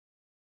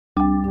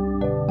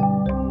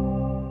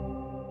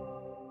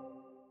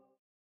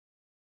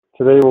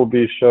Today we'll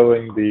be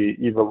showing the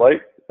EVA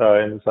Lite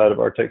inside of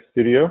Artec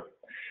Studio.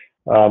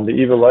 The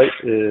EVA Lite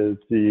is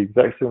the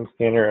exact same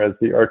scanner as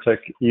the Artec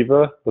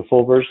EVA, the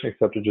full version,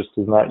 except it just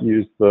does not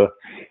use the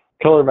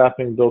color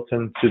mapping built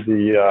into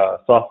the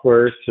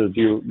software to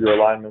do your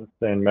alignments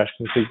and mesh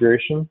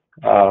configuration.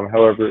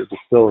 However, it's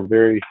still a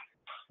very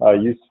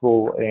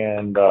useful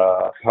and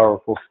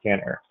powerful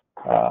scanner.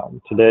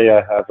 Today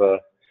I have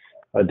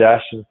a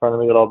dash in front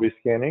of me that I'll be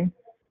scanning.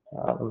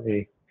 Let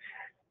me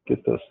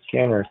get the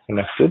scanner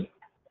connected.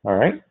 All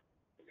right.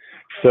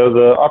 So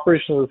the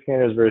operation of the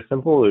scanner is very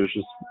simple. There's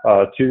just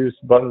two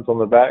buttons on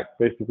the back,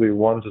 basically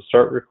one to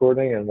start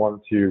recording and one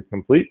to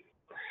complete.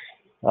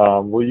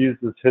 We'll use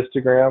this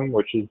histogram,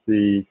 which is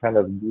the kind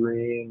of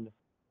green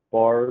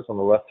bars on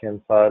the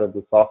left-hand side of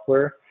the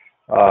software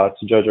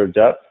to judge our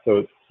depth.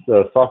 So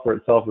the software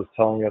itself is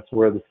telling us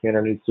where the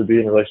scanner needs to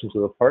be in relation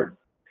to the part.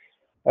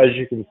 As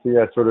you can see,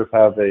 I sort of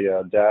have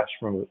a dash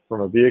from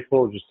a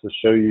vehicle just to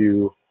show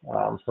you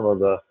some of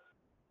the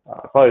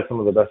probably some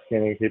of the best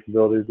scanning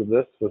capabilities of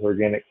this with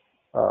organic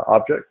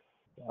objects,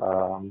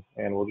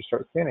 and we'll just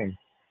start scanning.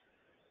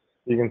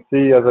 You can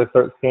see as I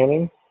start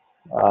scanning,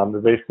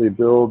 it basically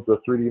builds a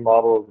 3D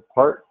model of the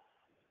part.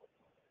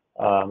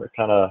 It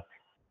kind of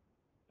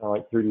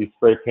like 3D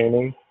spray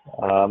painting.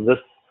 This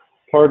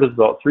part is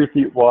about 3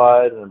 feet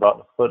wide and about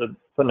a foot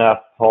and a half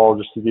tall,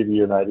 just to give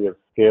you an idea of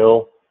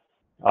scale.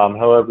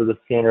 However, the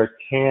scanner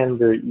can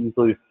very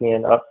easily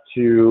scan up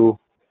to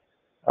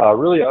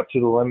really up to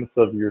the limits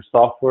of your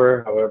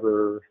software.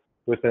 However,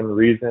 within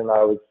reason,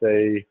 I would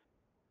say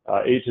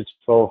 8 to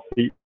 12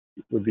 feet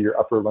would be your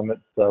upper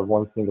limits of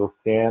one single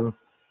scan.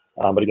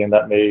 But again,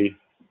 that may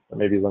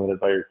be limited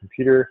by your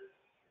computer.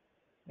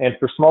 And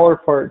for smaller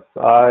parts,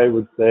 I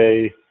would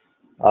say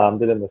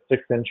that in the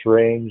 6-inch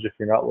range, if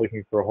you're not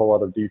looking for a whole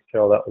lot of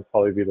detail, that would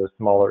probably be the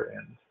smaller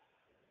end.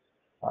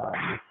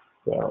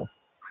 So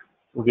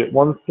we'll get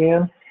one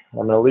scan.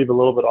 I'm going to leave a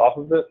little bit off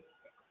of it,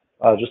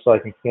 just so I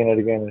can scan it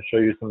again and show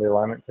you some of the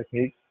alignment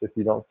techniques if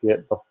you don't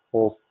get the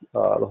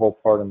whole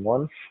part in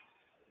one.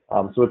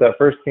 So with that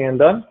first scan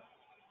done,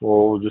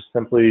 we'll just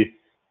simply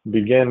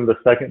begin the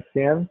second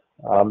scan.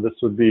 This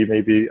would be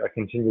maybe a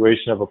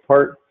continuation of a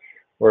part,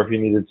 or if you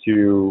needed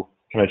to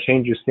kind of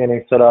change your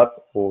scanning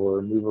setup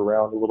or move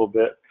around a little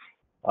bit,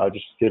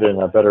 just get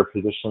in a better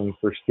position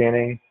for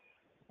scanning.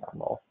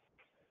 I'll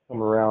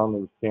come around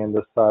and scan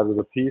this side of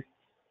the piece.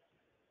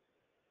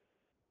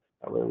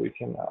 That way we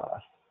can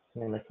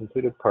scan a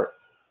completed part.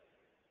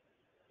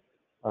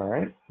 All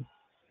right.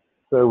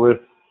 So with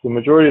the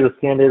majority of the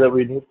scan data that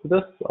we need for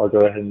this, I'll go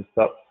ahead and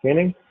stop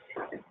scanning.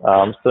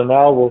 So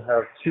now we'll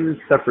have two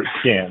separate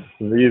scans,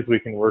 and these we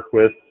can work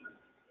with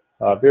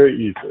very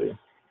easily.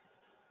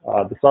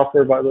 The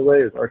software, by the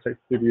way, is Artec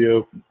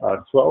Studio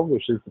 12,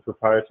 which is the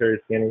proprietary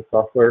scanning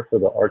software for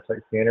the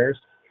Artec scanners.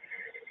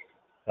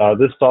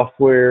 This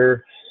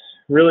software,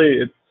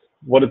 really,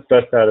 what it's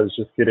best at is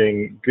just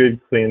getting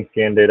good, clean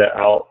scan data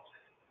out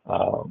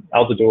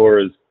the door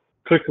as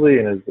quickly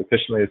and as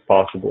efficiently as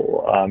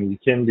possible. You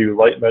can do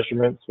light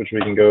measurements, which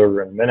we can go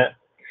over in a minute,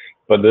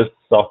 but this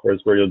software is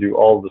where you'll do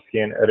all the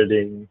scan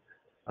editing,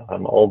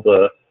 all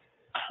the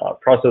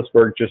process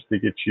work just to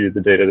get you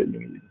the data that you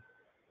need.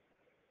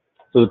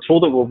 So the tool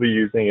that we'll be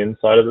using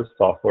inside of this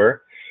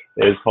software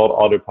is called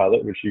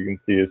Autopilot, which you can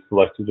see is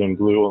selected in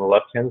blue on the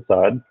left-hand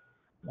side.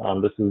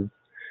 This is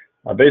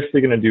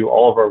basically going to do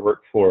all of our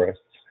work for us.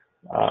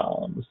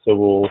 So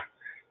we'll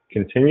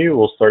continue.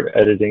 We'll start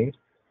editing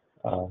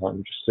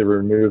just to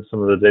remove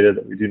some of the data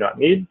that we do not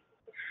need.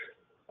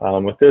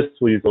 With this,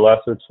 we'll use the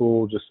Lasso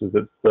Tool just as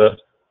it's the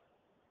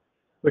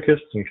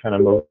quickest and kind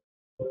of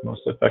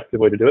most effective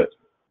way to do it.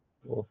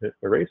 We'll hit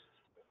erase,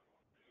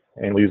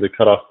 and we'll use a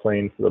cutoff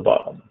plane for the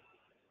bottom.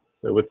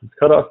 So with this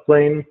cutoff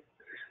plane,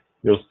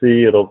 you'll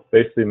see it'll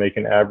basically make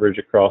an average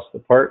across the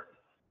part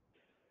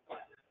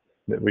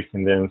that we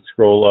can then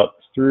scroll up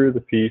through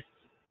the piece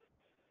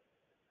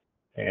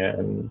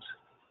and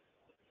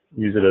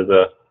use it as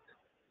a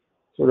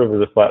sort of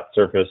as a flat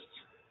surface.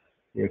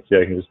 You can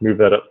see I can just move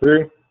that up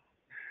through,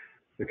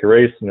 click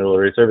erase, and it'll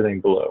erase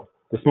everything below.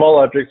 The small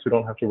objects, we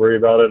don't have to worry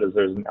about it, as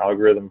there's an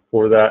algorithm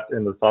for that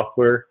in the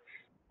software,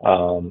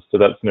 so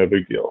that's no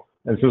big deal.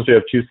 And since we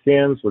have two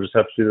scans, we'll just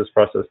have to do this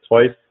process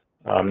twice.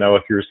 Now,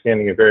 if you're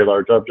scanning a very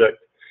large object,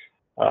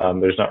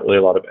 there's not really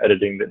a lot of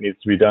editing that needs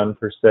to be done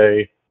per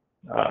se,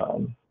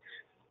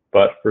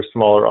 but for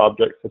smaller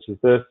objects such as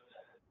this,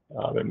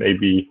 it may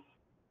be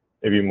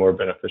more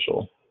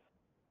beneficial.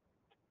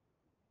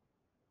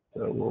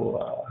 So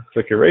we'll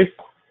click erase,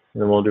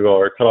 and then we'll do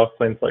our cutoff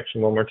plane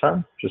selection one more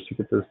time, just to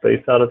get this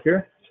base out of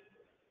here.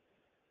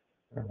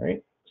 All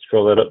right,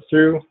 scroll that up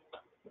through,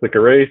 click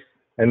erase,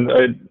 and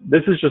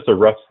this is just a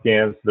rough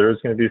scan, so there is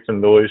going to be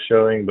some noise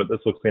showing, but this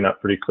will clean up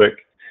pretty quick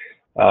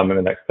in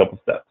the next couple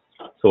steps.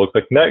 So we'll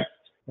click next.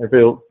 And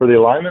for the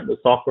alignment, the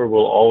software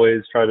will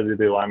always try to do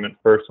the alignment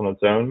first on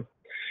its own.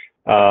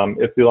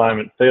 If the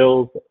alignment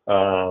fails,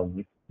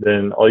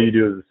 then all you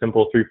do is a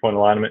simple 3-point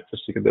alignment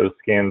just to get those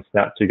scans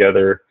snapped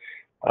together.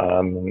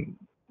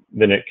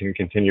 then it can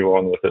continue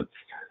on with its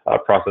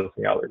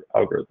processing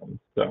algorithm.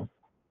 So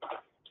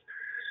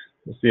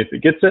we'll see if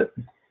it gets it.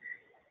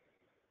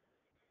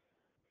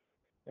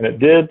 And it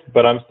did,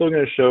 but I'm still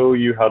going to show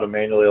you how to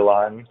manually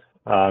align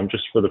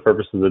just for the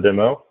purpose of the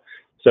demo.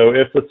 So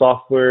if the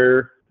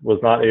software was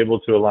not able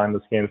to align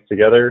the scans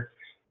together,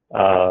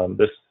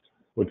 this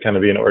would kind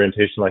of be an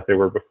orientation like they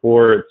were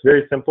before. It's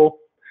very simple.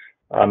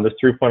 This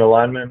 3-point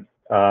alignment,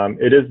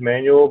 it is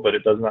manual, but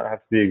it does not have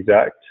to be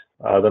exact.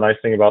 The nice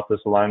thing about this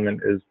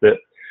alignment is that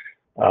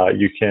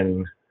you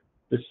can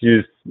just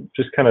use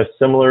just kind of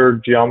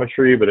similar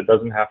geometry, but it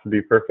doesn't have to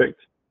be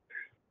perfect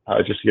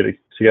just to get it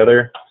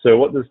together. So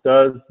what this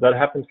does, that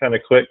happens kind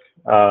of quick.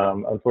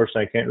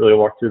 Unfortunately, I can't really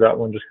walk through that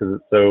one just because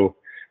it's so,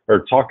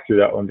 or talk through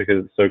that one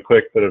because it's so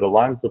quick, but it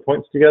aligns the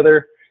points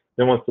together.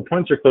 Then once the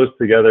points are close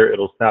together,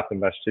 it'll snap and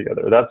mesh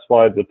together. That's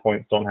why the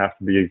points don't have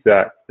to be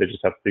exact. They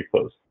just have to be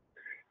close.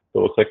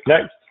 So we'll click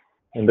next,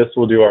 and this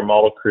will do our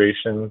model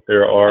creation.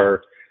 There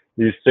are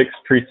these 6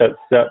 preset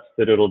steps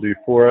that it'll do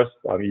for us.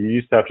 You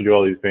used to have to do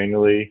all these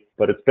manually,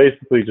 but it's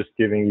basically just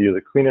giving you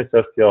the cleanest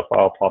STL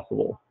file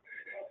possible.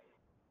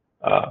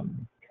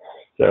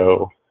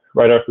 So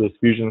right after this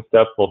fusion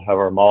step, we'll have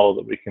our model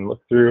that we can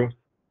look through.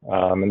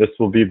 And this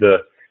will be the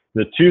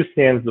 2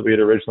 scans that we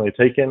had originally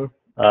taken,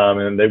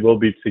 and they will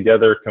be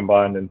together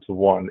combined into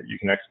one that you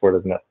can export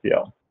as an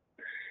STL.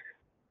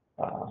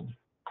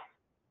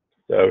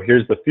 So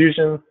here's the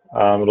fusion.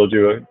 It'll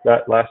do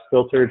that last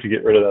filter to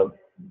get rid of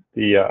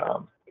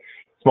the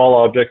small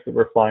objects that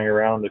were flying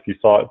around if you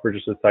saw it for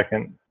just a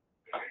second.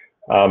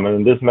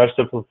 And this mesh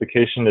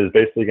simplification is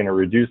basically going to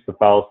reduce the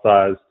file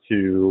size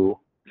to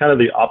kind of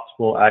the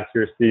optimal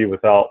accuracy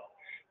without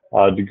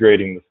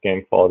degrading the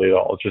scan quality at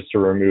all, just to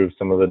remove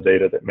some of the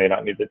data that may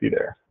not need to be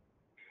there.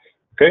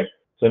 Okay,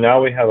 so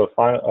now we have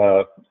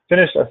a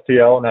finished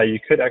STL. Now you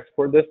could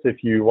export this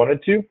if you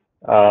wanted to.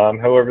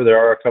 However, there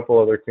are a couple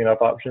other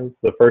cleanup options.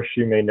 The first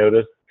you may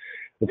notice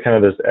is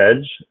kind of this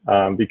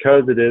edge.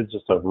 Because it is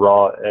just a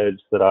raw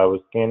edge that I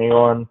was scanning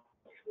on,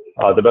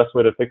 the best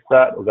way to fix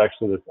that is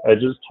actually this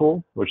edges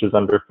tool, which is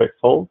under fix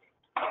holes.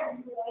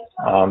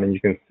 And you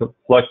can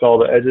select all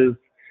the edges.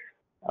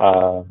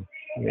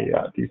 Let me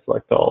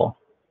deselect all,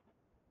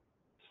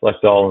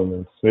 select all, and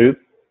then smooth.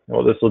 And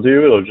what this will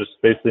do, it'll just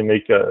basically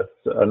make a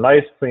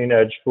nice clean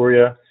edge for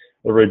you.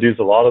 It'll reduce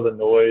a lot of the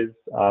noise,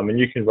 and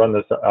you can run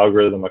this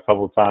algorithm a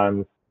couple of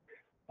times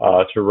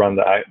to run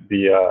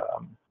the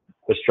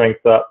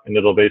strength up, and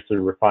it'll basically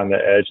refine the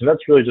edge. And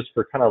that's really just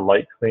for kind of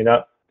light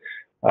cleanup.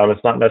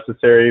 It's not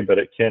necessary, but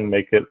it can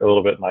make it a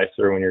little bit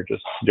nicer when you're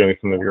just doing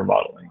some of your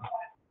modeling.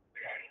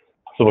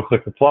 So we'll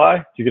click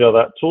apply to get out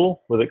of that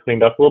tool with it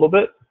cleaned up a little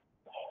bit.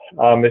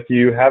 If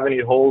you have any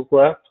holes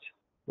left,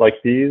 like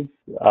these,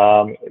 you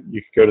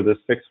can go to this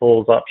fix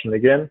holes option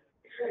again.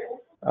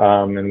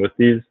 And with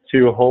these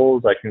 2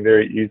 holes, I can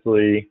very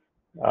easily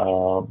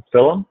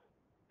fill them.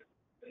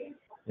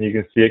 And you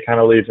can see it kind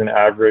of leaves an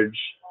average,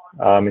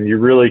 and you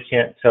really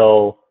can't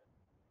tell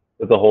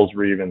that the holes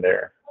were even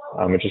there.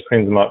 It just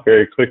cleans them up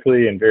very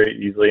quickly and very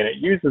easily, and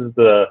it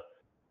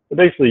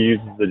basically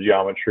uses the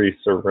geometry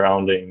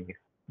surrounding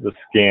the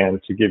scan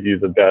to give you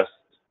the best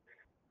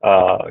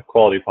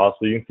quality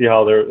possible. You can see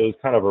how it was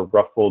kind of a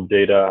ruffled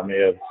data. I may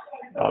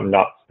have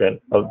not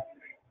spent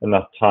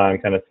enough time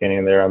kind of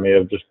scanning there. I may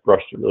have just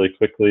brushed it really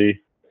quickly.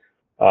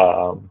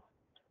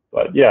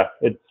 But yeah,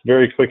 it's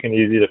very quick and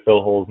easy to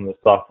fill holes in the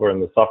software,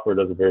 and the software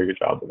does a very good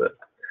job of it.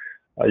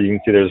 You can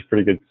see there's a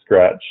pretty good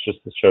scratch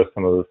just to show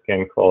some of the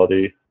scan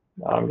quality,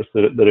 just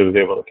that it was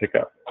able to pick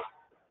up.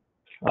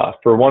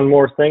 For one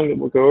more thing that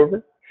we'll go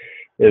over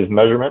is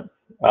measurements.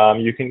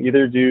 You can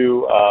either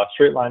do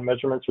straight line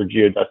measurements or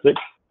geodesic.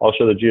 I'll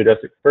show the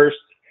geodesic first.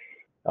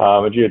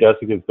 A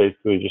geodesic is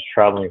basically just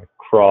traveling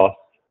across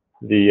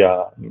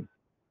the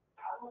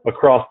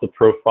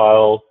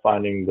profile,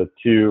 finding the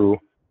 2,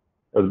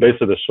 or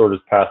basically the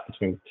shortest path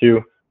between the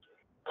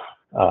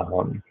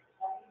 2.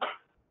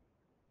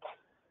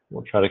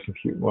 We'll try to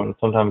compute one.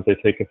 Sometimes they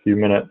take a few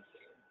minutes,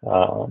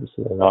 so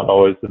they're not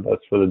always the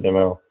best for the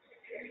demo.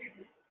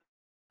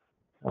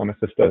 If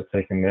this does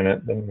take a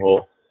minute, then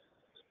we'll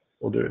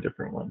do a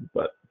different one,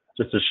 but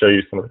just to show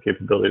you some of the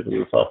capabilities of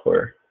the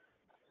software.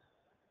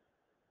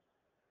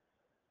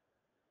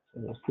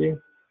 So we'll see.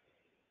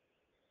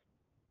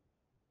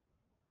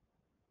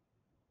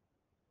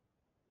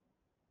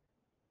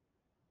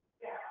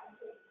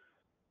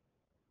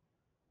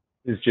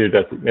 These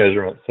geodesic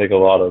measurements take a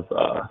lot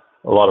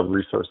of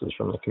resources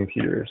from the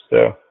computer,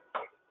 so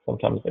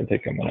sometimes they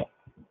take a minute.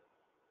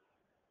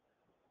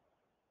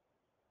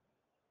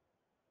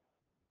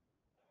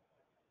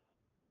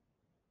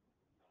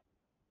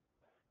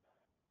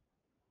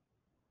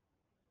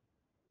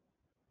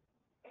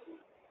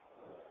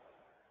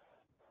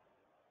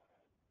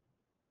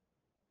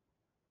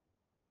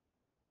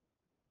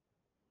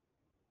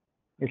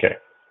 Okay,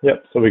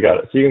 yep, so we got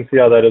it. So you can see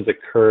how that is a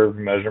curved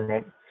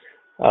measurement.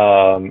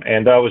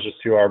 And that was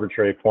just 2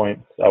 arbitrary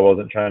points. I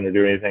wasn't trying to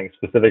do anything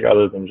specific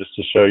other than just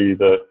to show you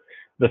the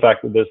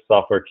fact that this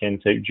software can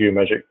take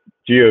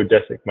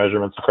geodesic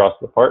measurements across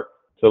the part.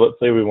 So let's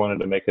say we wanted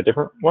to make a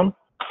different one.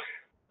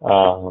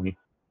 I'll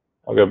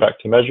go back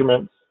to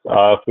measurements.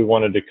 If we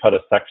wanted to cut a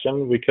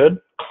section, we could.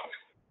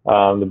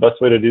 The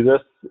best way to do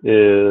this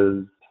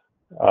is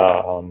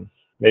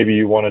maybe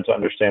you wanted to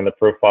understand the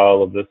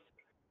profile of this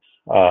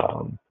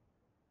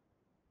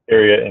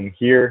area in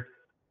here.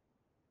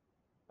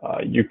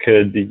 You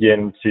could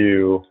begin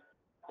to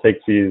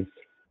take these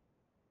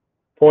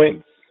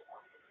points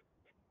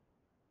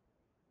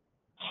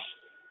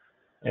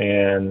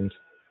and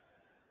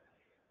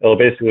it'll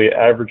basically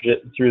average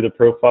it through the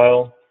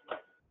profile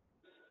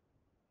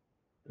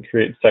and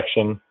create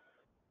section.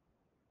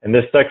 In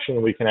this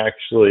section, we can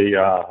actually,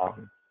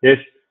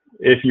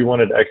 if you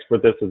wanted to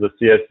export this as a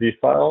CSV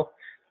file,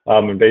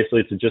 and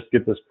basically to just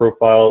get this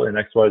profile in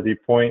XYZ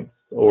points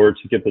or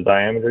to get the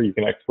diameter, you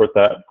can export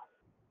that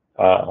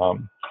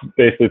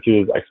basically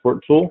through this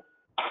export tool.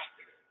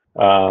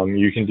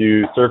 You can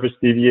do surface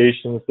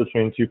deviations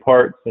between two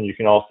parts, and you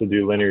can also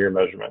do linear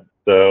measurements.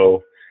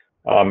 So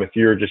if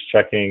you're just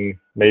checking,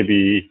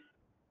 maybe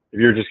if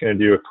you're just going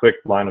to do a quick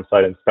line of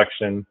sight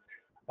inspection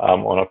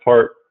on a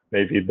part,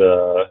 maybe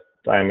the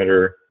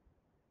diameter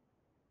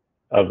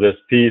of this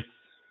piece,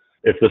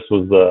 if this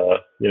was the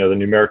the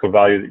numerical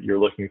value that you're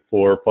looking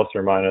for, plus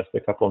or minus a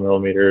couple of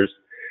millimeters,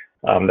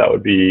 that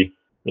would be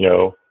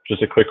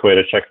just a quick way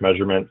to check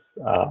measurements.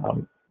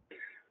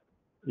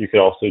 You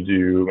could also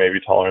do maybe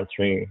tolerance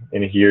ring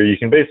in here. You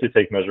can basically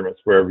take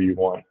measurements wherever you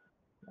want.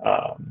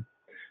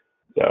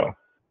 So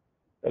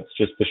that's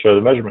just to show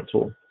the measurement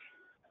tool.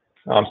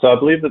 So I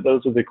believe that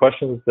those are the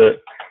questions that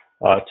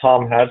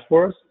Tom had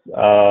for us.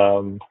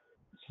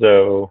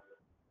 So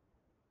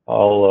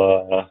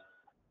I'll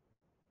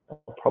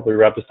probably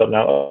wrap this up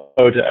now.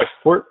 To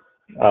export,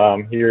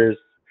 you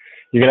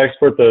can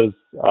export those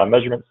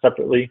measurements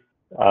separately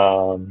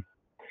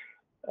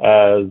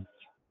as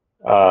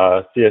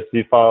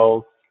CSV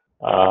files,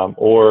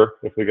 or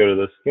if we go to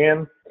the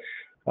scan,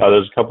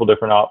 there's a couple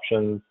different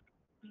options.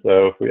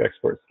 So if we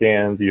export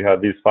scans, you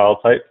have these file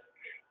types.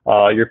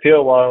 Your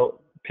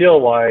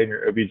PLY and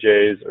your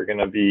OBJs are going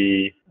to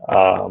be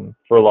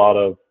for a lot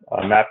of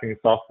mapping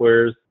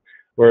softwares,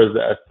 whereas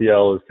the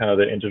STL is kind of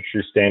the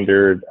industry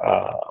standard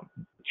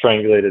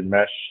triangulated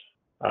mesh,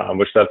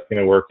 which that's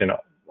going to work in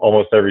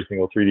almost every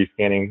single 3D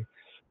scanning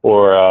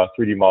or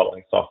 3D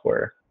modeling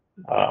software.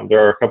 There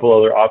are a couple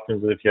other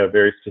options if you have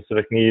very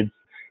specific needs,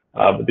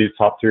 but these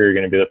top three are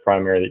going to be the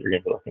primary that you're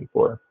going to be looking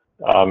for.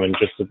 And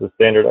just as a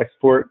standard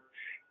export,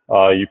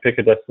 you pick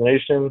a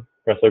destination,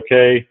 press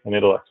OK, and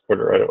it'll export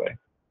it right away.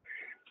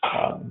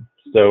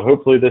 So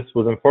hopefully this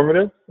was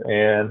informative,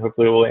 and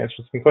hopefully it will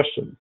answer some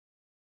questions.